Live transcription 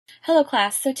Hello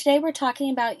class, so today we're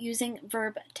talking about using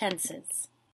verb tenses.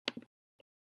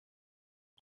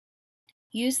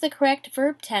 Use the correct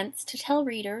verb tense to tell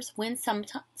readers when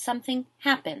something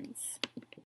happens.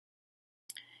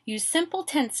 Use simple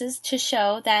tenses to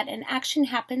show that an action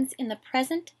happens in the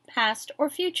present, past, or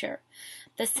future.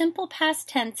 The simple past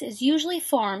tense is usually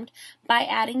formed by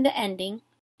adding the ending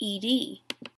ed.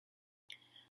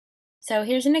 So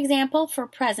here's an example for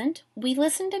present. We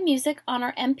listen to music on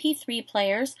our MP3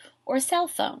 players or cell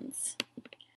phones.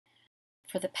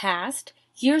 For the past,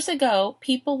 years ago,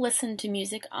 people listened to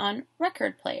music on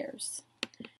record players.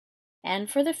 And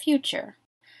for the future,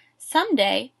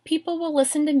 someday, people will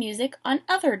listen to music on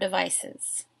other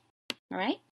devices. All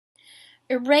right?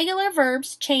 Irregular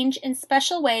verbs change in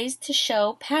special ways to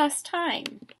show past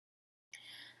time.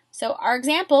 So our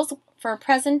examples for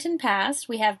present and past,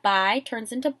 we have buy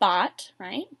turns into bought,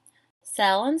 right?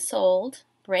 Sell and sold,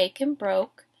 break and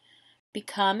broke,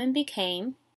 become and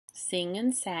became, sing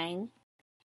and sang,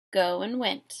 go and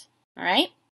went. All right?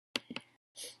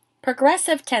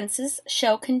 Progressive tenses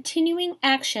show continuing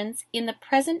actions in the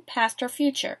present, past, or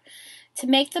future. To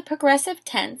make the progressive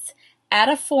tense, add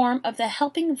a form of the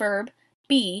helping verb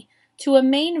be to a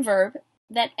main verb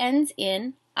that ends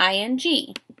in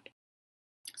ing.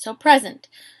 So present,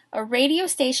 a radio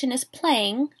station is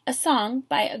playing a song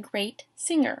by a great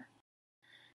singer.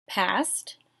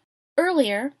 Past,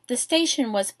 earlier the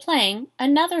station was playing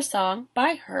another song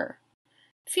by her.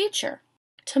 Future,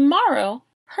 tomorrow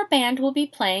her band will be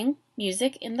playing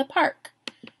music in the park.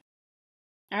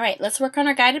 All right, let's work on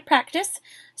our guided practice.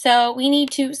 So we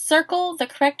need to circle the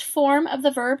correct form of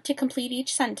the verb to complete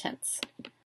each sentence.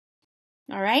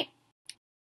 All right.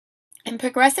 In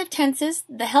progressive tenses,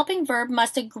 the helping verb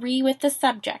must agree with the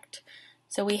subject.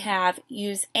 So we have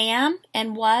use am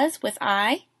and was with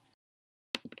I.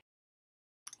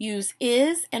 Use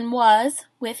is and was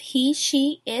with he,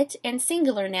 she, it, and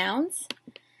singular nouns.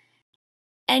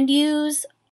 And use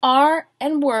are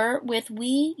and were with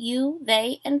we, you,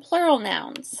 they, and plural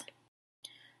nouns.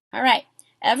 All right.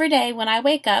 Every day when I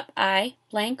wake up, I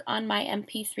blank on my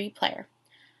MP3 player.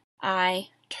 I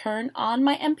turn on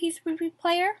my MP3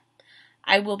 player.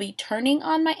 I will be turning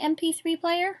on my MP3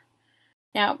 player.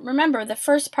 Now, remember, the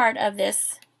first part of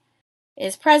this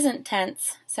is present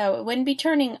tense, so it wouldn't be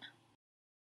turning.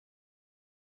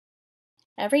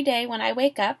 Every day when I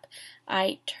wake up,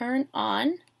 I turn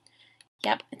on.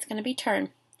 Yep, it's going to be turn.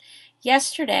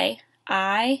 Yesterday,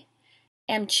 I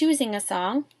am choosing a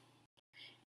song.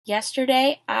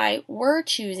 Yesterday, I were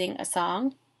choosing a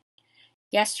song.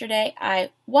 Yesterday, I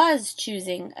was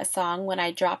choosing a song when I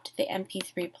dropped the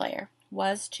MP3 player.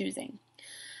 Was choosing.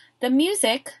 The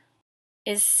music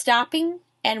is stopping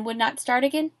and would not start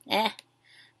again.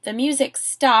 The music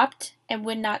stopped and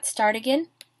would not start again.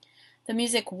 The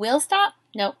music will stop.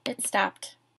 Nope, it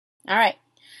stopped. All right.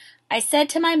 I said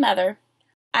to my mother,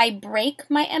 I break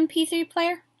my MP3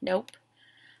 player. Nope.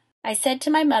 I said to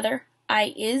my mother,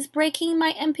 I is breaking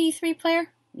my MP3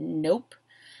 player. Nope.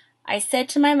 I said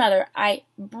to my mother, I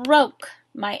broke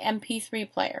my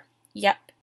MP3 player. Yep.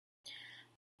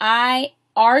 I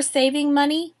are saving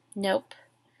money. Nope.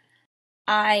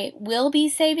 I will be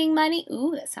saving money.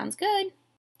 Ooh, that sounds good.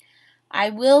 I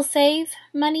will save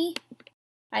money.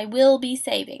 I will be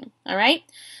saving. All right?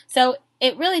 So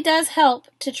it really does help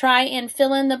to try and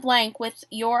fill in the blank with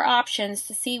your options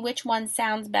to see which one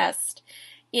sounds best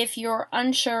if you're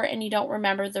unsure and you don't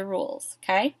remember the rules,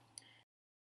 okay?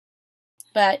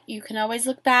 But you can always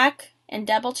look back and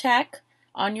double check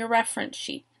on your reference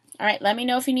sheet. All right, let me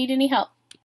know if you need any help.